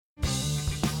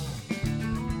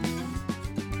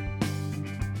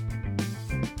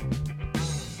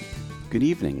Good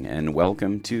evening, and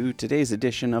welcome to today's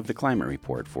edition of the Climate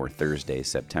Report for Thursday,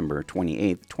 September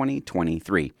 28th,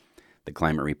 2023. The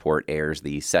Climate Report airs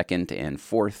the second and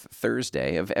fourth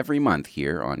Thursday of every month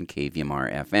here on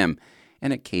KVMR FM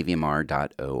and at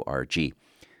kvmr.org.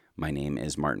 My name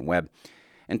is Martin Webb,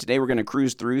 and today we're going to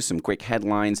cruise through some quick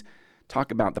headlines, talk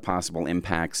about the possible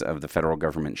impacts of the federal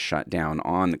government shutdown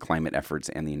on the climate efforts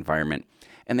and the environment,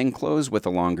 and then close with a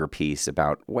longer piece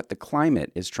about what the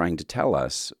climate is trying to tell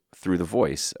us through the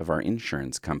voice of our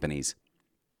insurance companies.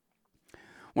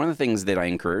 One of the things that I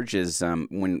encourage is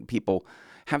when people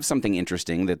have something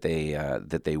interesting that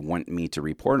they want me to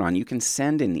report on, you can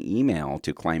send an email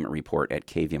to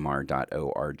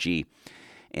climatereport@kvmr.org.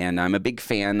 And I'm a big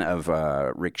fan of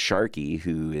Rick Sharkey,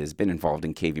 who has been involved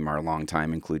in KVMR a long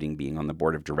time, including being on the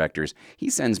board of directors. He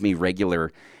sends me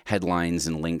regular headlines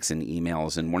and links and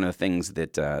emails. And one of the things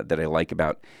that I like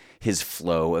about his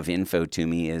flow of info to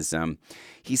me is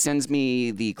he sends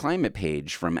me the climate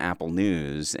page from Apple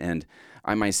News. And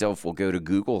I myself will go to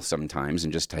Google sometimes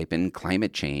and just type in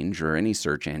climate change or any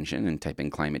search engine and type in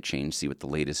climate change, see what the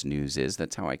latest news is.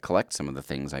 That's how I collect some of the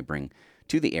things I bring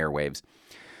to the airwaves.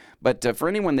 But for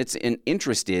anyone that's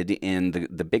interested in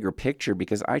the bigger picture,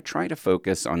 because I try to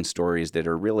focus on stories that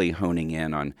are really honing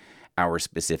in on our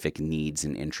specific needs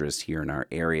and interests here in our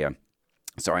area.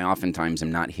 So I oftentimes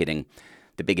am not hitting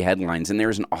the big headlines, and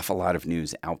there's an awful lot of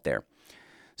news out there.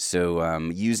 So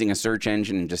using a search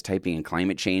engine and just typing in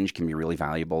climate change can be really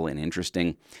valuable and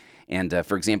interesting. And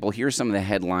for example, here's some of the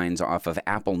headlines off of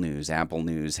Apple News. Apple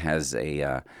News has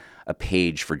a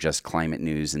page for just climate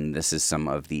news, and this is some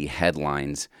of the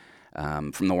headlines.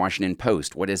 From the Washington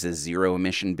Post, what is a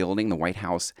zero-emission building? The White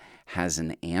House has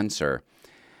an answer.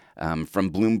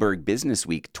 From Bloomberg Business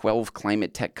Week, 12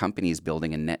 climate tech companies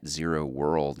building a net zero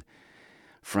world.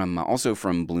 Also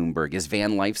from Bloomberg, is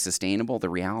van life sustainable? The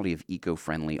reality of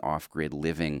eco-friendly off-grid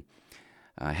living.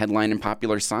 Headline in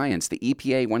Popular Science, the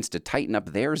EPA wants to tighten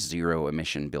up their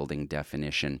zero-emission building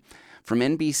definition. From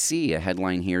NBC, a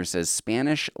headline here says,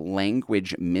 Spanish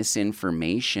language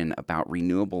misinformation about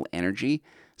renewable energy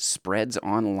spreads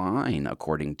online,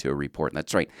 according to a report.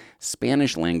 That's right,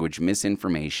 Spanish language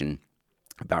misinformation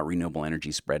about renewable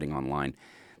energy spreading online.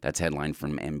 That's headline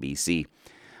from NBC.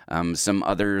 Some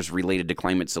others related to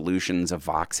climate solutions. A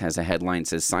Vox has a headline that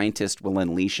says, scientists will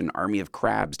unleash an army of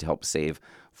crabs to help save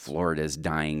Florida's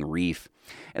dying reef.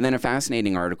 And then a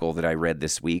fascinating article that I read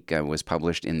this week was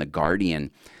published in The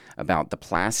Guardian about the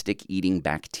plastic-eating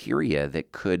bacteria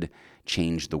that could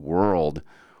change the world.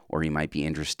 Or you might be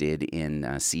interested in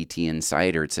CT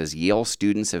Insider. It says, Yale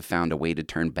students have found a way to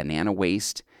turn banana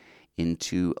waste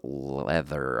into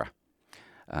leather.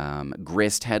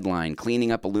 Grist headline, cleaning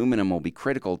up aluminum will be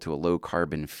critical to a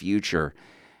low-carbon future,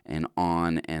 and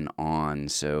on and on.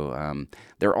 So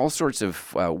there are all sorts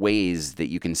of ways that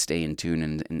you can stay in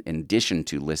tune in addition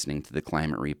to listening to the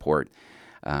Climate Report.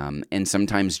 And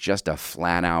sometimes just a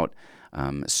flat-out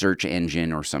search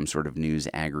engine or some sort of news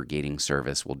aggregating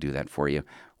service will do that for you,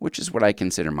 which is what I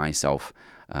consider myself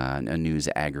a news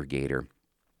aggregator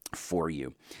for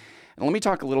you. And let me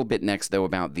talk a little bit next, though,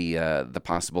 about the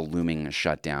possible looming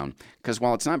shutdown, because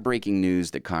while it's not breaking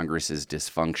news that Congress is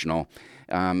dysfunctional,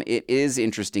 it is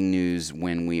interesting news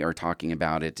when we are talking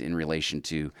about it in relation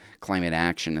to climate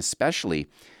action, especially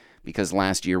because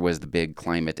last year was the big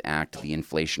climate act, the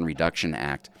Inflation Reduction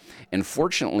Act. And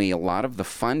fortunately, a lot of the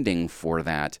funding for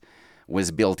that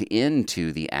was built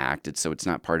into the act, so it's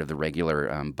not part of the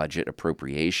regular budget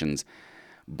appropriations.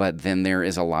 But then there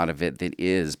is a lot of it that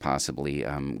is possibly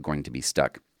going to be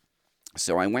stuck.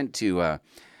 So I went to a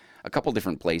couple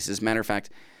different places. Matter of fact,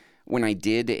 when I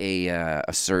did a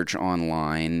search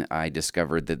online, I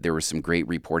discovered that there was some great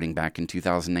reporting back in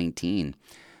 2019.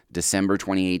 December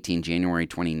 2018, January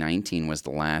 2019 was the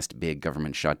last big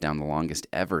government shutdown, the longest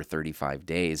ever, 35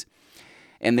 days.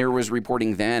 And there was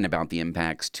reporting then about the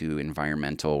impacts to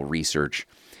environmental research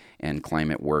and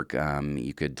climate work.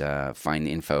 You could find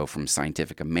info from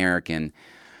Scientific American,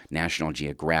 National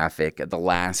Geographic. The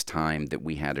last time that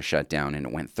we had a shutdown and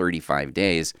it went 35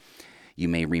 days, you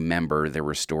may remember there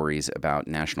were stories about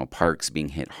national parks being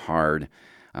hit hard,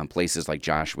 places like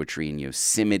Joshua Tree in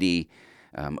Yosemite,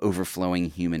 overflowing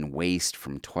human waste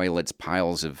from toilets,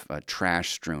 piles of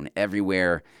trash strewn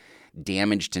everywhere,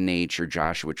 damage to nature,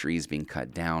 Joshua trees being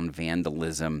cut down,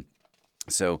 vandalism.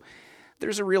 So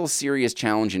there's a real serious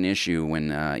challenge and issue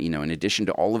when, in addition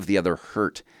to all of the other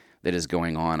hurt that is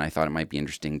going on, I thought it might be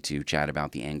interesting to chat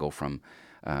about the angle from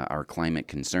our climate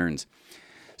concerns.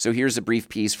 So here's a brief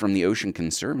piece from the Ocean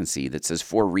Conservancy that says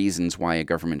 4 reasons why a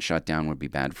government shutdown would be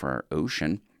bad for our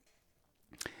ocean.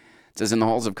 It says in the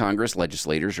halls of Congress,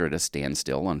 legislators are at a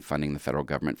standstill on funding the federal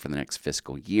government for the next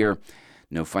fiscal year.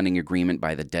 No funding agreement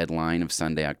by the deadline of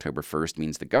Sunday, October 1st,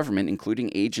 means the government,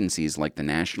 including agencies like the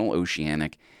National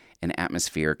Oceanic and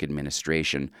Atmospheric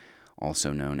Administration,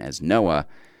 also known as NOAA,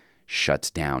 shuts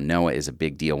down. NOAA is a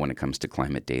big deal when it comes to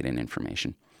climate data and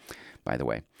information, by the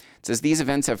way. It says these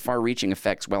events have far-reaching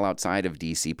effects well outside of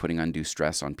D.C., putting undue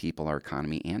stress on people, our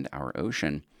economy, and our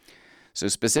ocean. So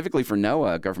specifically for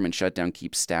NOAA, a government shutdown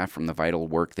keeps staff from the vital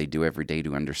work they do every day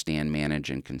to understand, manage,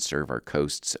 and conserve our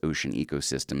coasts, ocean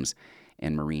ecosystems,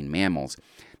 and marine mammals.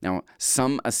 Now,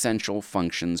 some essential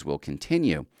functions will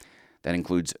continue. That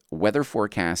includes weather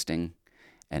forecasting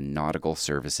and nautical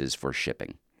services for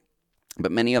shipping.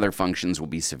 But many other functions will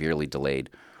be severely delayed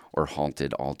or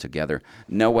halted altogether.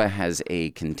 NOAA has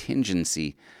a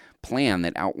contingency plan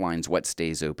that outlines what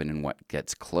stays open and what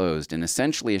gets closed. And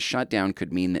essentially, a shutdown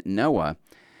could mean that NOAA,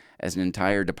 as an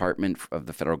entire department of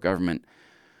the federal government,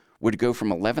 would go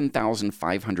from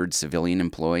 11,500 civilian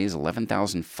employees,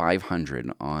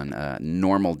 11,500 on a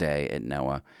normal day at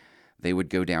NOAA, they would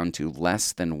go down to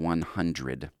less than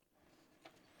 100.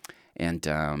 And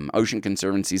Ocean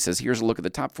Conservancy says, here's a look at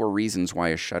the top 4 reasons why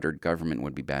a shuttered government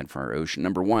would be bad for our ocean.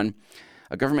 Number 1,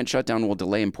 a government shutdown will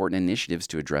delay important initiatives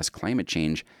to address climate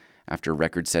change. After a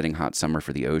record-setting hot summer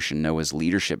for the ocean, NOAA's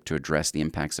leadership to address the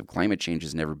impacts of climate change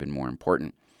has never been more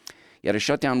important. Yet a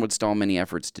shutdown would stall many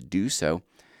efforts to do so.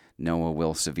 NOAA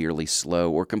will severely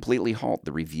slow or completely halt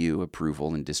the review,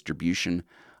 approval, and distribution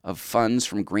of funds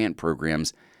from grant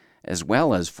programs, as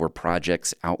well as for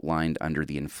projects outlined under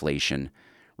the Inflation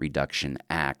Reduction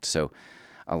Act. So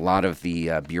a lot of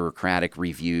the bureaucratic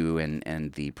review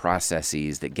and the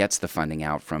processes that gets the funding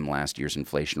out from last year's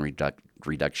Inflation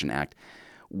Reduction Act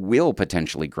will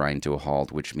potentially grind to a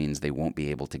halt, which means they won't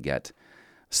be able to get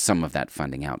some of that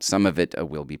funding out. Some of it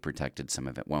will be protected, some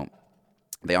of it won't.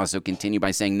 They also continue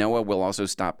by saying NOAA will also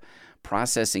stop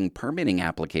processing permitting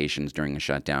applications during a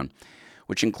shutdown,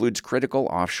 which includes critical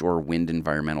offshore wind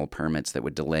environmental permits that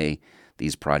would delay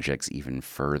these projects even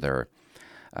further.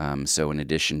 So in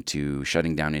addition to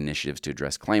shutting down initiatives to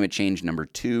address climate change, number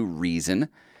 2 reason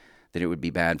that it would be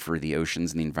bad for the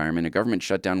oceans and the environment, a government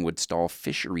shutdown would stall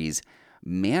fisheries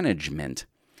management.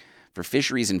 For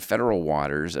fisheries in federal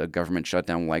waters, a government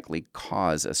shutdown will likely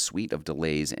cause a suite of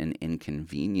delays and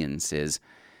inconveniences.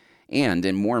 And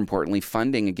more importantly,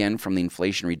 funding, again, from the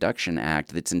Inflation Reduction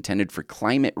Act that's intended for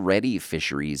climate-ready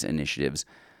fisheries initiatives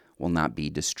will not be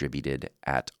distributed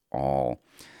at all.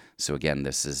 So again,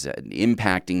 this is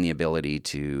impacting the ability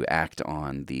to act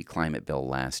on the climate bill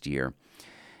last year.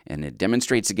 And it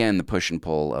demonstrates, again, the push and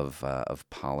pull of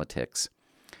politics.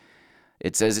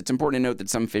 It says it's important to note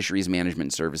that some fisheries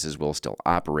management services will still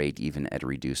operate, even at a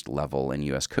reduced level, and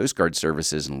U.S. Coast Guard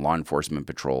services and law enforcement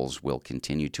patrols will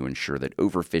continue to ensure that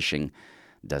overfishing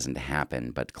doesn't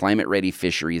happen. But climate-ready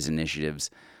fisheries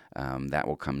initiatives, that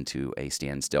will come to a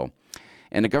standstill.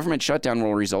 And a government shutdown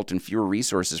will result in fewer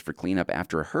resources for cleanup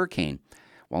after a hurricane.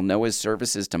 While NOAA's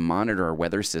services to monitor our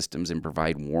weather systems and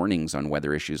provide warnings on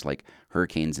weather issues like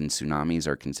hurricanes and tsunamis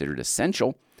are considered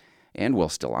essential and will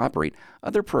still operate,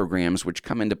 other programs which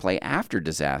come into play after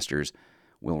disasters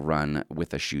will run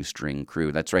with a shoestring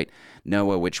crew. That's right,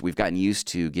 NOAA, which we've gotten used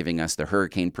to giving us the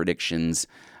hurricane predictions.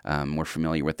 We're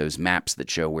familiar with those maps that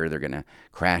show where they're going to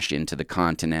crash into the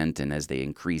continent and as they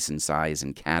increase in size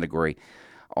and category.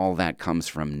 All that comes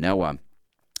from NOAA.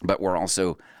 But we're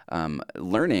also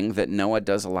learning that NOAA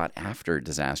does a lot after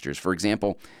disasters. For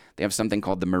example, they have something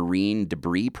called the Marine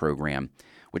Debris Program,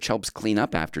 which helps clean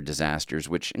up after disasters,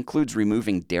 which includes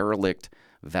removing derelict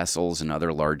vessels and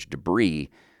other large debris.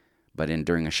 But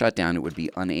during a shutdown, it would be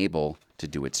unable to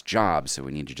do its job. So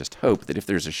we need to just hope that if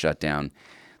there's a shutdown,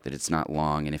 that it's not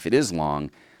long. And if it is long,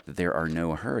 that there are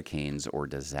no hurricanes or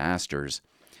disasters.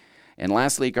 And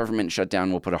lastly, a government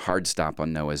shutdown will put a hard stop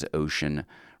on NOAA's ocean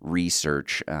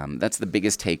research. That's the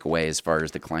biggest takeaway as far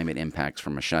as the climate impacts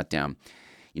from a shutdown.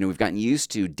 You know, we've gotten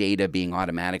used to data being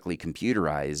automatically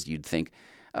computerized. You'd think,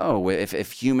 oh,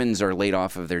 if humans are laid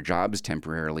off of their jobs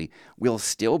temporarily, we'll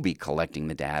still be collecting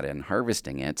the data and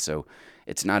harvesting it. So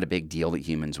it's not a big deal that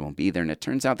humans won't be there. And it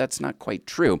turns out that's not quite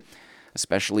true,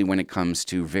 especially when it comes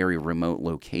to very remote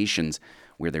locations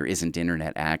where there isn't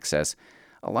internet access.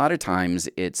 A lot of times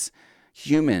it's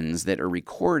humans that are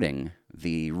recording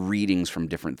the readings from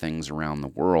different things around the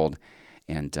world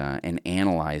and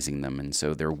analyzing them. And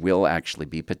so there will actually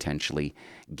be potentially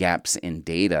gaps in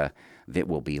data that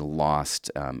will be lost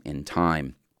in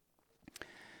time.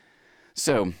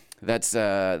 So that's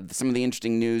some of the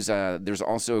interesting news. There's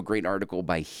also a great article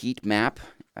by Heatmap,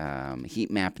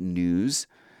 heatmapnews.com.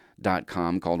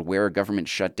 Inc.com called Where a Government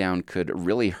Shutdown Could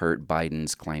Really Hurt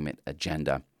Biden's Climate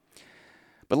Agenda.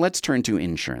 But let's turn to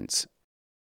insurance.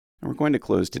 And we're going to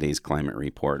close today's climate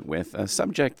report with a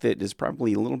subject that is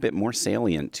probably a little bit more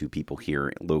salient to people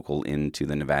here local into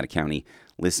the Nevada County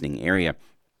listening area.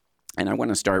 And I want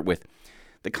to start with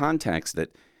the context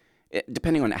that,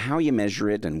 depending on how you measure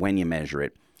it and when you measure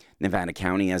it, Nevada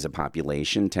County as a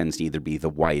population tends to either be the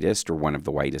whitest or one of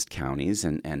the whitest counties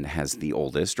and has the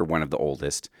oldest or one of the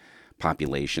oldest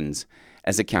populations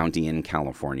as a county in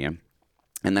California.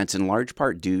 And that's in large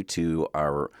part due to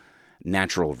our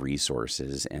natural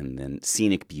resources and then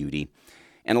scenic beauty.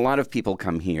 And a lot of people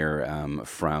come here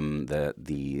from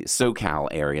the SoCal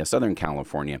area, Southern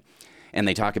California, and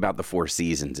they talk about the four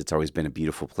seasons. It's always been a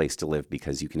beautiful place to live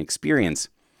because you can experience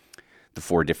the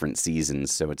four different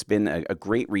seasons. So it's been a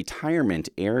great retirement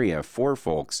area for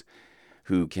folks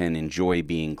who can enjoy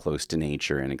being close to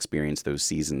nature and experience those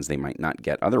seasons they might not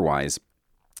get otherwise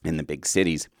in the big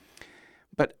cities.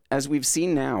 But as we've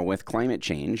seen now with climate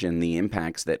change and the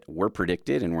impacts that were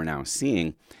predicted and we're now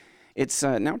seeing, it's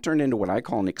now turned into what I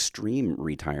call an extreme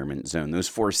retirement zone. Those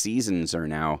four seasons are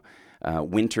now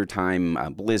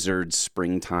wintertime blizzards,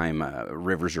 springtime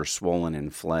rivers are swollen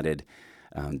and flooded.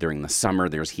 During the summer,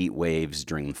 there's heat waves.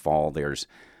 During the fall, there's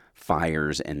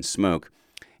fires and smoke.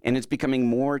 And it's becoming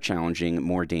more challenging,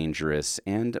 more dangerous,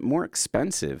 and more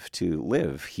expensive to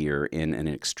live here in an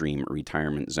extreme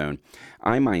retirement zone.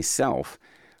 I myself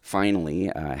finally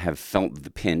have felt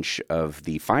the pinch of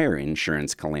the fire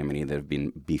insurance calamity that have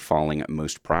been befalling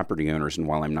most property owners. And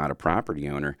while I'm not a property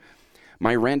owner,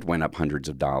 my rent went up hundreds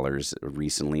of dollars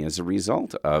recently as a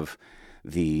result of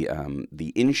the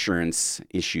insurance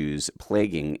issues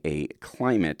plaguing a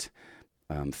climate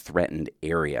threatened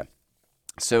area.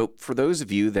 So for those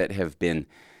of you that have been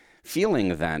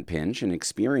feeling that pinch and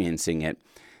experiencing it,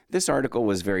 this article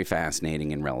was very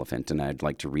fascinating and relevant, and I'd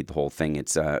like to read the whole thing.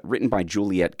 It's written by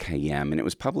Juliette Kayyem, and it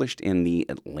was published in The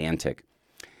Atlantic.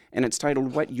 And it's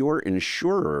titled, What Your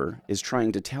Insurer is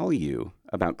Trying to Tell You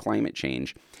About Climate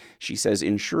Change. She says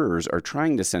insurers are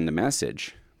trying to send a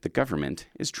message. The government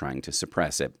is trying to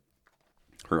suppress it.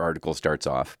 Her article starts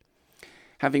off,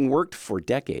 having worked for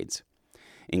decades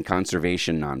in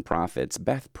conservation nonprofits,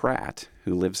 Beth Pratt,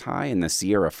 who lives high in the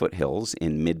Sierra foothills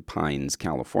in Mid-Pines,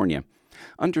 California,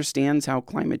 understands how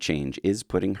climate change is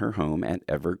putting her home at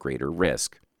ever greater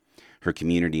risk. Her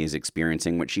community is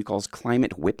experiencing what she calls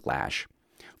climate whiplash: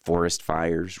 forest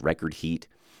fires, record heat,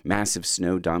 massive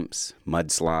snow dumps,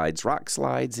 mudslides, rock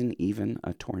slides, and even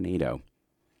a tornado.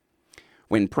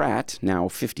 When Pratt, now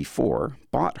 54,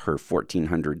 bought her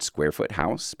 1,400 square foot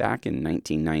house back in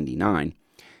 1999,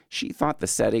 she thought the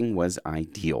setting was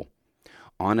ideal,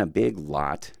 on a big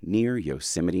lot near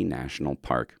Yosemite National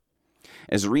Park.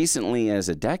 As recently as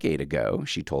a decade ago,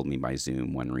 she told me by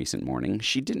Zoom one recent morning,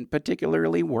 she didn't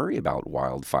particularly worry about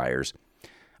wildfires,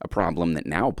 a problem that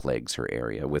now plagues her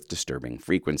area with disturbing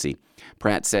frequency.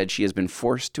 Pratt said she has been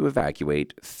forced to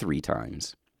evacuate 3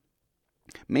 times.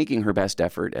 Making her best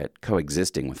effort at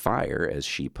coexisting with fire, as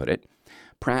she put it,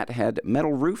 Pratt had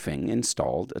metal roofing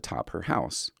installed atop her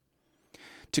house.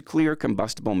 To clear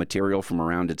combustible material from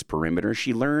around its perimeter,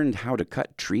 she learned how to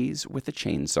cut trees with a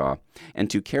chainsaw and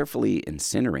to carefully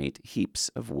incinerate heaps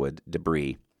of wood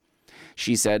debris.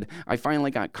 She said, I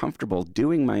finally got comfortable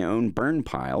doing my own burn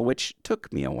pile, which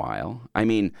took me a while. I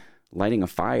mean, lighting a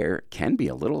fire can be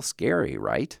a little scary,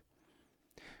 right?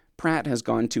 Pratt has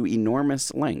gone to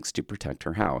enormous lengths to protect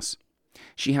her house.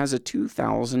 She has a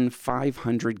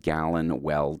 2,500-gallon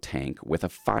well tank with a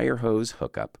fire hose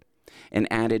hookup and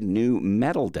added new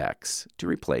metal decks to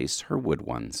replace her wood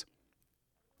ones.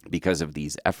 Because of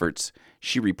these efforts,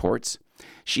 she reports,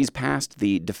 she's passed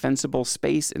the defensible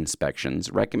space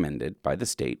inspections recommended by the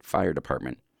state fire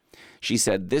department. She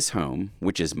said, this home,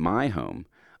 which is my home,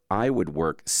 I would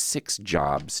work 6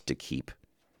 jobs to keep.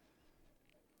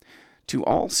 To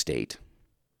Allstate,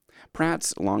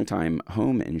 Pratt's longtime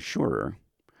home insurer,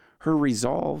 her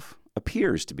resolve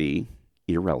appears to be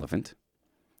irrelevant.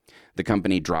 The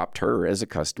company dropped her as a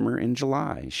customer in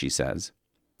July, she says.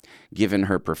 Given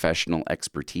her professional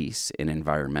expertise in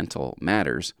environmental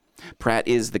matters, Pratt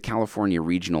is the California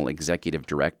Regional Executive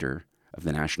Director of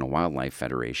the National Wildlife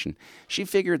Federation. She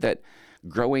figured that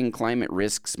growing climate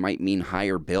risks might mean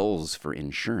higher bills for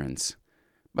insurance,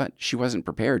 but she wasn't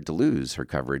prepared to lose her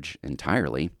coverage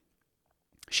entirely.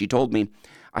 She told me,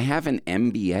 I have an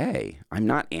MBA. I'm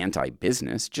not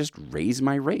anti-business, just raise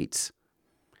my rates.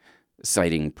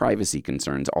 Citing privacy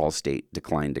concerns, Allstate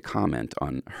declined to comment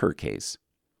on her case.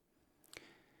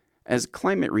 As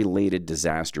climate-related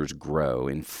disasters grow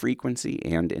in frequency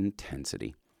and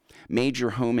intensity,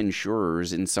 Major home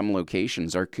insurers in some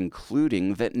locations are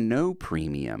concluding that no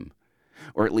premium,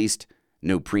 or at least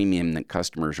no premium that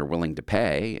customers are willing to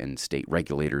pay and state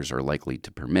regulators are likely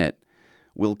to permit,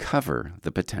 will cover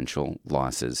the potential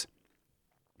losses.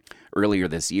 Earlier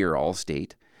this year,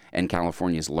 Allstate and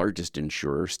California's largest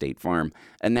insurer, State Farm,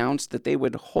 announced that they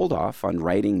would hold off on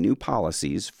writing new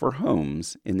policies for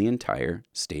homes in the entire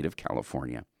state of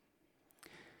California.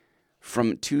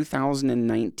 From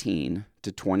 2019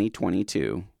 to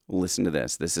 2022, listen to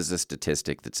this. This is a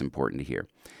statistic that's important to hear.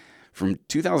 From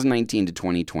 2019 to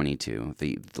 2022,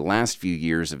 the last few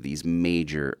years of these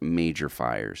major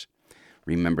fires.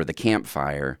 Remember, the Camp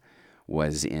Fire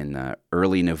was in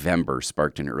early November,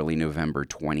 sparked in early November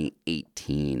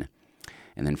 2018.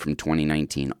 And then from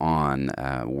 2019 on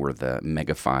were the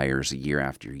mega fires year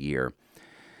after year.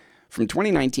 From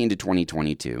 2019 to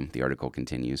 2022, the article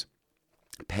continues,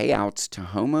 payouts to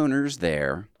homeowners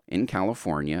there in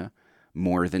California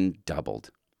more than doubled.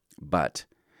 But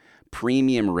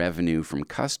premium revenue from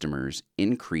customers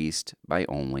increased by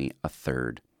only a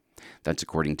third. That's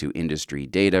according to industry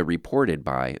data reported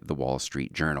by the Wall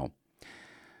Street Journal.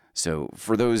 So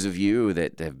for those of you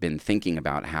that have been thinking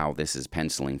about how this is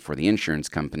penciling for the insurance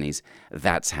companies,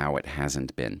 that's how it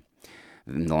hasn't been.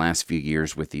 In the last few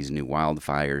years with these new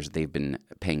wildfires, they've been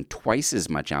paying twice as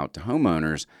much out to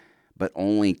homeowners, but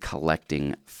only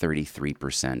collecting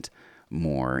 33%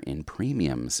 more in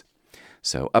premiums.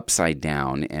 So upside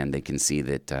down, and they can see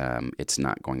that it's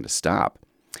not going to stop.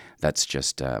 That's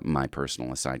just my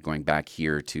personal aside. Going back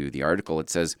here to the article, it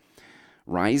says,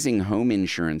 rising home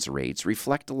insurance rates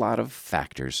reflect a lot of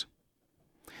factors.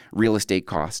 Real estate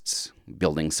costs,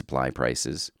 building supply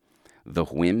prices, the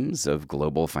whims of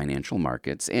global financial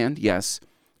markets, and yes,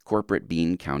 corporate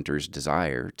bean counters'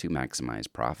 desire to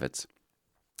maximize profits.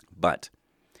 But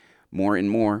more and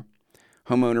more,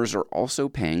 homeowners are also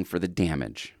paying for the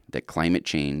damage that climate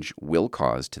change will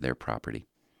cause to their property.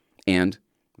 And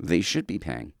they should be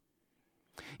paying.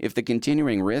 If the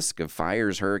continuing risk of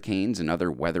fires, hurricanes, and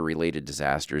other weather-related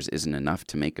disasters isn't enough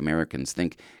to make Americans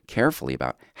think carefully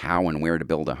about how and where to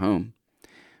build a home,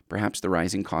 perhaps the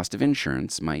rising cost of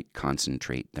insurance might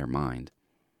concentrate their mind.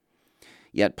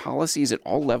 Yet policies at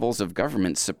all levels of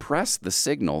government suppress the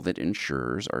signal that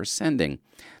insurers are sending.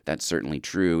 That's certainly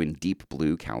true in deep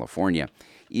blue California.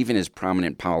 Even as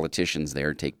prominent politicians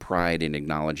there take pride in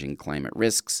acknowledging climate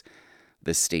risks,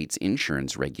 the state's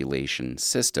insurance regulation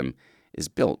system is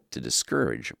built to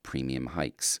discourage premium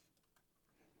hikes.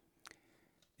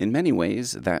 In many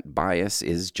ways, that bias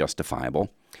is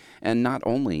justifiable, and not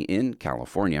only in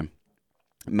California.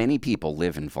 Many people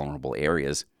live in vulnerable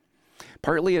areas,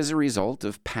 partly as a result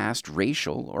of past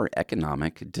racial or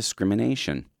economic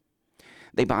discrimination.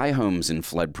 They buy homes in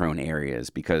flood-prone areas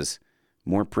because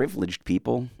more privileged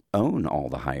people own all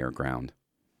the higher ground.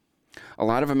 A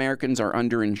lot of Americans are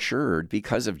underinsured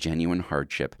because of genuine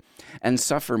hardship and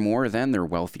suffer more than their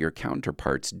wealthier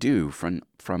counterparts do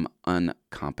from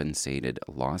uncompensated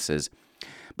losses.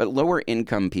 But lower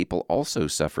income people also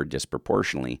suffer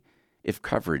disproportionately if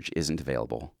coverage isn't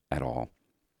available at all.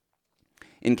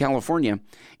 In California,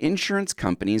 insurance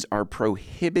companies are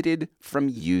prohibited from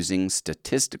using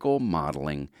statistical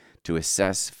modeling to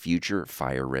assess future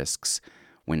fire risks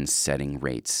when setting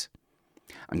rates.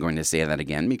 I'm going to say that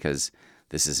again because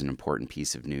this is an important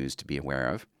piece of news to be aware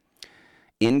of.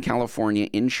 In California,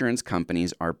 insurance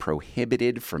companies are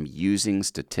prohibited from using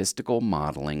statistical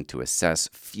modeling to assess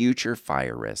future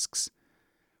fire risks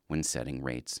when setting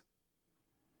rates.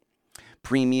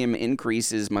 Premium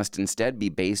increases must instead be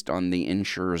based on the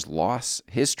insurer's loss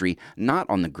history, not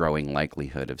on the growing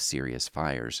likelihood of serious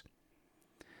fires.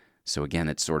 So again,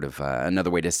 it's sort of another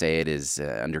way to say it is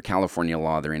under California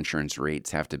law, their insurance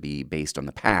rates have to be based on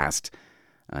the past,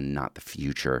 not the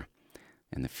future.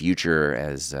 And the future,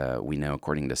 as we know,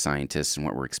 according to scientists and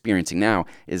what we're experiencing now,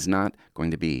 is not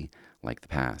going to be like the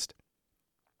past.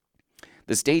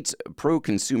 The state's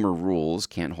pro-consumer rules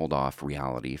can't hold off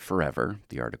reality forever,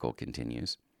 the article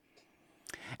continues.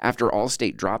 After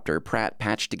Allstate dropped her, Pratt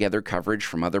patched together coverage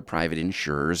from other private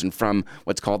insurers and from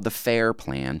what's called the FAIR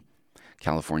Plan,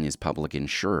 California's public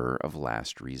insurer of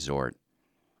last resort.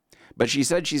 But she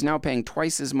said she's now paying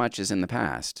twice as much as in the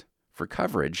past for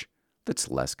coverage that's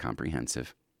less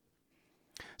comprehensive.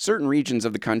 Certain regions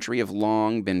of the country have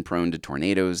long been prone to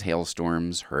tornadoes,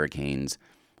 hailstorms, hurricanes,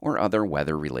 or other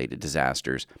weather-related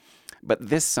disasters. But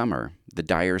this summer, the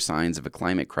dire signs of a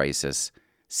climate crisis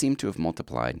seem to have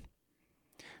multiplied.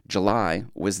 July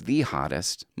was the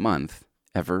hottest month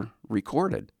ever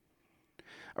recorded.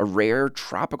 A rare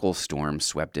tropical storm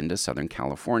swept into Southern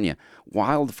California.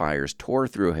 Wildfires tore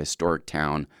through a historic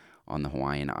town on the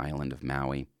Hawaiian island of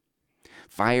Maui.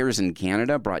 Fires in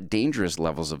Canada brought dangerous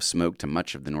levels of smoke to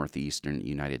much of the northeastern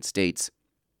United States.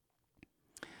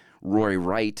 Roy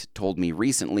Wright told me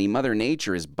recently Mother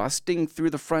Nature is busting through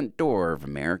the front door of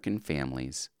American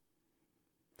families.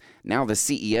 Now the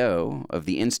CEO of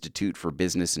the Institute for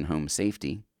Business and Home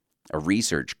Safety, a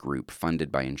research group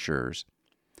funded by insurers,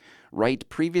 Wright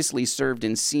previously served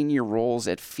in senior roles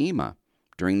at FEMA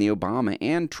during the Obama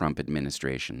and Trump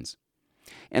administrations,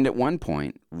 and at one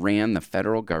point ran the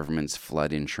federal government's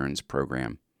flood insurance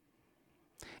program.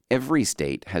 Every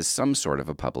state has some sort of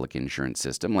a public insurance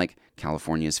system, like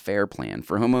California's FAIR Plan,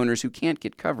 for homeowners who can't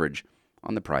get coverage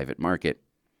on the private market.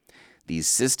 These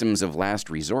systems of last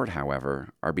resort, however,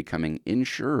 are becoming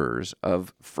insurers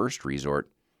of first resort.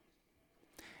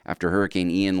 After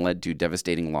Hurricane Ian led to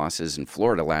devastating losses in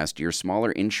Florida last year,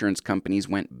 smaller insurance companies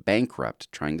went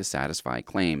bankrupt trying to satisfy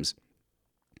claims.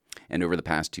 And over the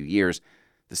past 2 years,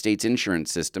 the state's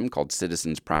insurance system, called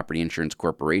Citizens Property Insurance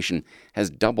Corporation, has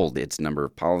doubled its number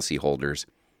of policyholders.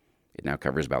 It now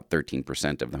covers about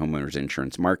 13% of the homeowners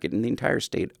insurance market in the entire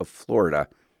state of Florida.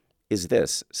 Is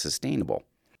this sustainable?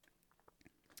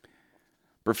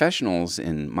 Professionals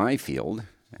in my field,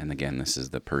 and again, this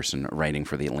is the person writing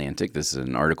for The Atlantic. This is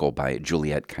an article by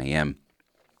Juliette Kayyem.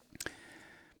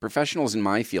 Professionals in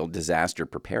my field, disaster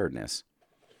preparedness,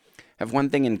 have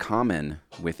one thing in common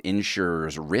with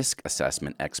insurers' risk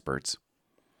assessment experts.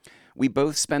 We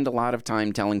both spend a lot of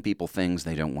time telling people things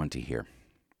they don't want to hear.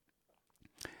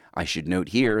 I should note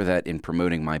here that in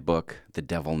promoting my book, The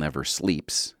Devil Never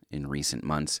Sleeps, in recent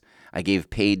months, I gave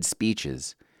paid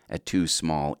speeches at 2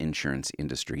 small insurance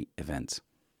industry events.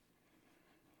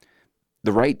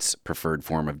 The right's preferred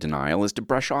form of denial is to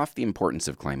brush off the importance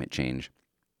of climate change.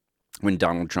 When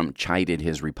Donald Trump chided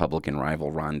his Republican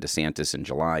rival Ron DeSantis in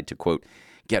July to, quote,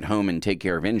 get home and take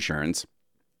care of insurance,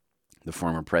 the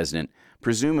former president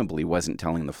presumably wasn't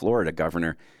telling the Florida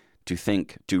governor to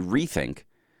rethink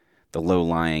the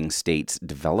low-lying state's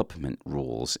development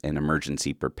rules and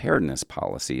emergency preparedness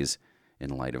policies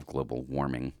in light of global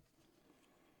warming.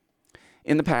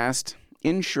 In the past,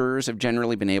 insurers have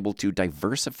generally been able to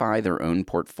diversify their own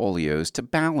portfolios to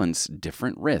balance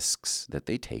different risks that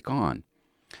they take on.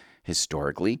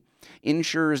 Historically,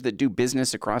 insurers that do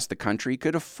business across the country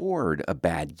could afford a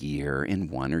bad year in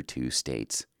 1 or 2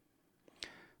 states.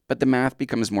 But the math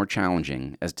becomes more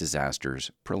challenging as disasters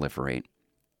proliferate.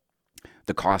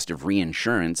 The cost of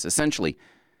reinsurance, essentially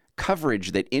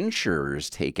coverage that insurers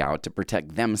take out to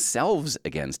protect themselves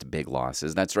against big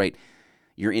losses. That's right,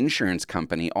 your insurance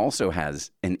company also has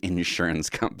an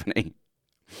insurance company.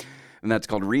 And that's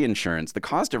called reinsurance. The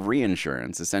cost of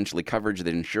reinsurance, essentially coverage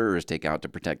that insurers take out to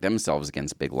protect themselves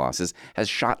against big losses, has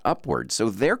shot upward. So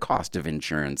their cost of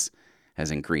insurance has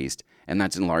increased. And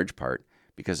that's in large part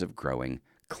because of growing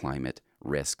climate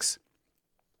risks.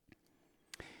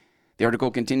 The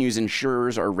article continues,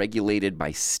 insurers are regulated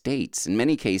by states, in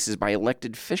many cases by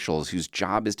elected officials whose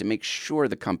job is to make sure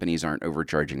the companies aren't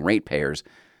overcharging ratepayers,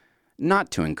 not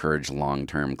to encourage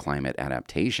long-term climate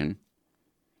adaptation.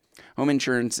 Home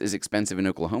insurance is expensive in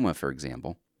Oklahoma, for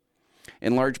example,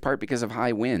 in large part because of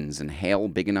high winds and hail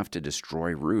big enough to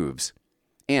destroy roofs,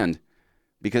 and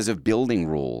because of building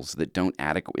rules that don't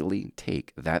adequately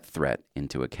take that threat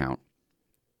into account.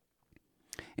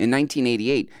 In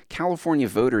 1988, California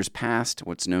voters passed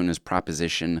what's known as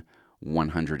Proposition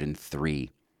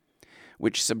 103,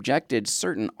 which subjected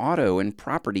certain auto and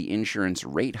property insurance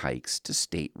rate hikes to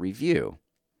state review.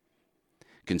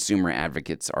 Consumer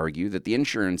advocates argue that the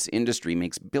insurance industry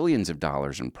makes billions of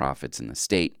dollars in profits in the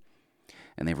state,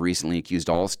 and they've recently accused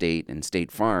Allstate and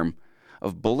State Farm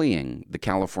of bullying the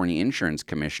California Insurance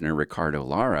Commissioner Ricardo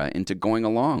Lara into going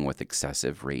along with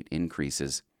excessive rate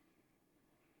increases.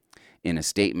 In a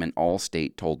statement,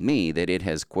 Allstate told me that it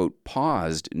has, quote,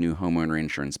 paused new homeowner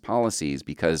insurance policies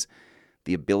because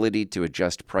the ability to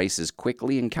adjust prices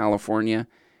quickly in California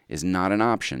is not an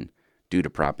option due to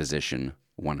Proposition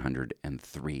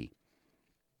 103.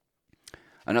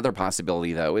 Another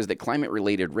possibility, though, is that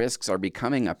climate-related risks are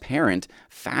becoming apparent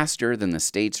faster than the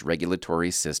state's regulatory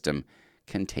system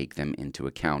can take them into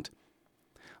account,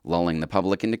 lulling the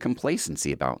public into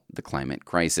complacency about the climate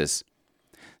crisis.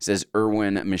 Says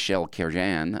Erwin Michel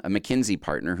Kerjan, a McKinsey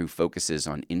partner who focuses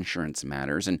on insurance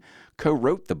matters and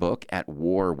co-wrote the book At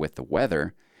War with the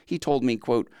Weather. He told me,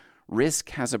 quote, risk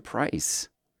has a price.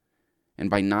 And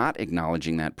by not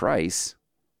acknowledging that price,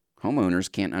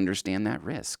 homeowners can't understand that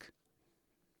risk.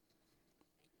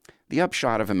 The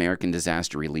upshot of American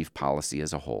disaster relief policy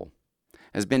as a whole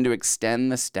has been to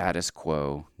extend the status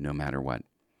quo no matter what.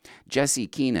 Jesse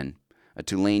Keenan, a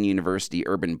Tulane University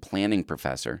urban planning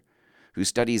professor who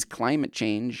studies climate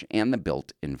change and the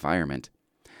built environment,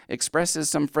 expresses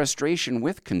some frustration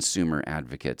with consumer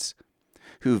advocates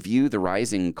who view the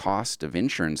rising cost of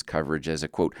insurance coverage as a,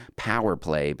 quote, power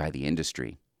play by the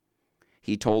industry.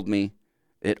 He told me,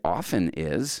 it often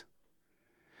is.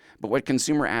 But what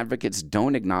consumer advocates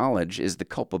don't acknowledge is the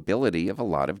culpability of a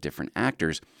lot of different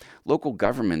actors. Local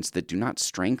governments that do not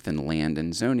strengthen land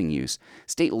and zoning use,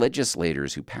 state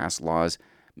legislators who pass laws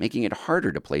making it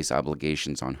harder to place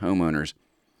obligations on homeowners,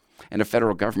 and a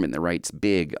federal government that writes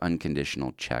big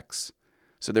unconditional checks.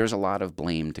 So there's a lot of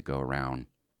blame to go around.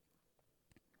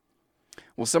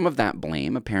 Well, some of that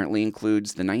blame apparently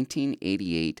includes the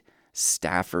 1988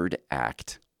 Stafford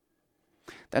Act.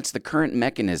 That's the current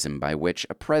mechanism by which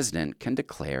a president can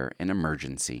declare an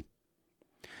emergency,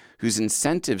 whose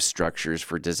incentive structures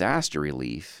for disaster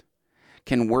relief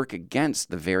can work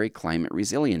against the very climate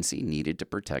resiliency needed to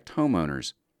protect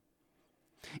homeowners.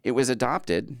 It was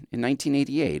adopted in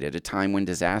 1988 at a time when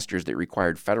disasters that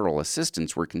required federal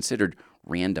assistance were considered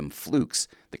random flukes,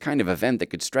 the kind of event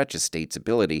that could stretch a state's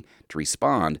ability to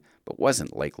respond but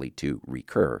wasn't likely to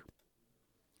recur.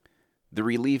 The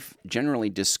relief generally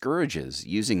discourages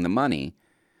using the money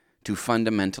to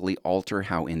fundamentally alter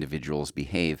how individuals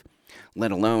behave,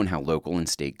 let alone how local and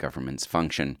state governments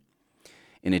function.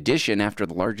 In addition, after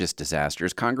the largest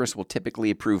disasters, Congress will typically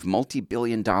approve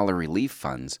multi-billion-dollar relief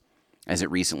funds, as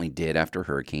it recently did after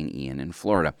Hurricane Ian in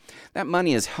Florida. That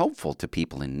money is helpful to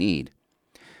people in need,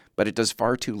 but it does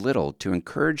far too little to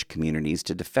encourage communities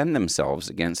to defend themselves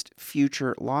against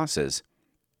future losses.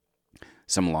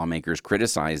 Some lawmakers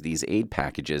criticize these aid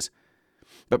packages,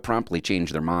 but promptly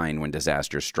change their mind when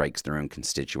disaster strikes their own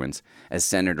constituents, as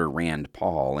Senator Rand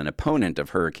Paul, an opponent of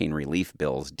hurricane relief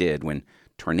bills, did when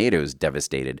tornadoes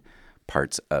devastated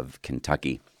parts of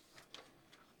Kentucky.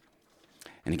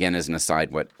 And again, as an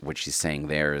aside, what she's saying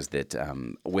there is that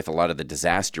with a lot of the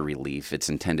disaster relief, it's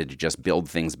intended to just build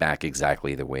things back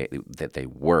exactly the way that they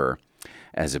were,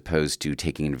 as opposed to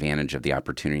taking advantage of the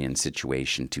opportunity and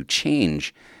situation to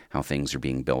change how things are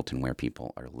being built and where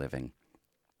people are living.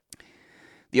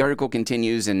 The article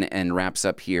continues and wraps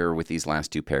up here with these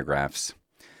last two paragraphs.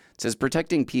 It says,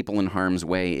 protecting people in harm's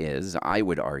way is, I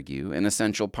would argue, an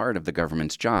essential part of the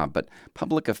government's job, but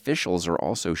public officials are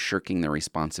also shirking their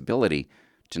responsibility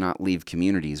to not leave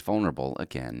communities vulnerable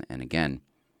again and again.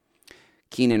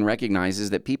 Keenan recognizes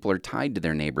that people are tied to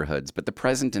their neighborhoods, but the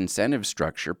present incentive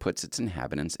structure puts its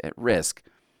inhabitants at risk,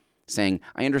 saying,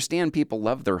 I understand people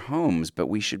love their homes, but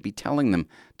we should be telling them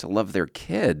to love their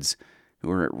kids who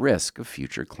are at risk of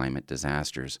future climate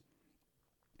disasters.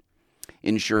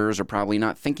 Insurers are probably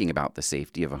not thinking about the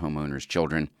safety of a homeowner's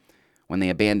children. When they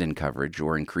abandon coverage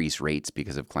or increase rates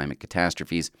because of climate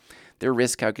catastrophes, their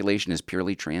risk calculation is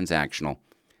purely transactional.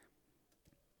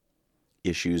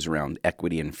 Issues around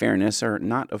equity and fairness are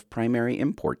not of primary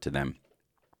import to them,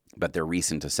 but their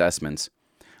recent assessments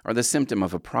are the symptom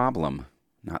of a problem,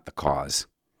 not the cause.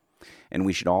 And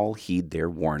we should all heed their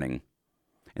warning.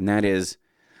 And that is,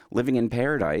 living in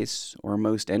paradise, or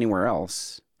most anywhere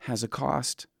else, has a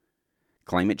cost.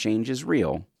 Climate change is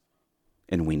real,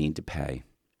 and we need to pay.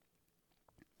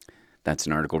 That's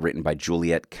an article written by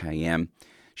Juliette Kayyem.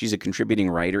 She's a contributing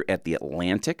writer at The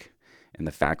Atlantic and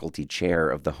the faculty chair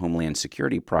of the Homeland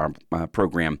Security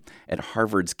program at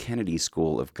Harvard's Kennedy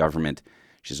School of Government.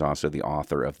 She's also the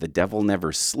author of The Devil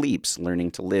Never Sleeps,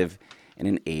 Learning to Live in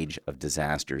an Age of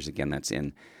Disasters. Again, that's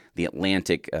in The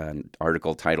Atlantic,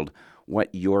 article titled,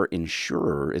 What Your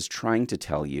Insurer is Trying to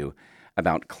Tell You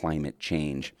About Climate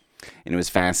Change. And it was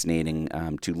fascinating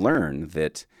to learn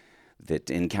that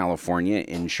in California,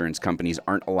 insurance companies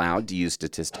aren't allowed to use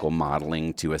statistical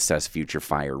modeling to assess future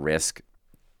fire risk,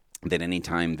 that any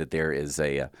time that there is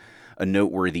a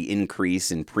noteworthy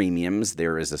increase in premiums,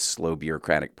 there is a slow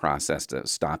bureaucratic process to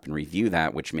stop and review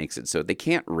that, which makes it so they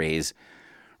can't raise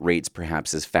rates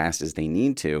perhaps as fast as they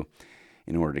need to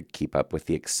in order to keep up with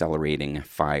the accelerating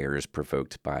fires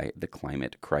provoked by the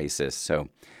climate crisis. So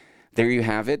there you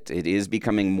have it. It is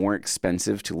becoming more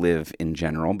expensive to live in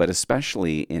general, but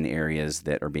especially in areas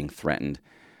that are being threatened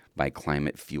by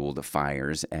climate-fueled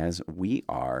fires, as we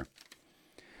are.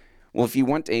 Well, if you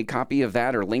want a copy of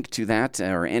that or link to that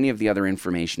or any of the other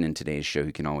information in today's show,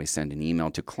 you can always send an email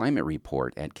to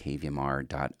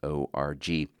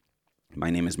climatereport@kvmr.org. My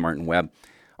name is Martin Webb.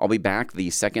 I'll be back the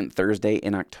second Thursday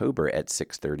in October at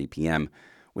 6:30 p.m.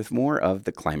 with more of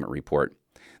the Climate Report.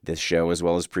 This show, as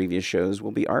well as previous shows,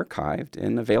 will be archived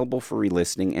and available for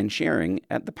re-listening and sharing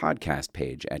at the podcast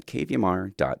page at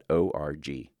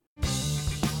kvmr.org.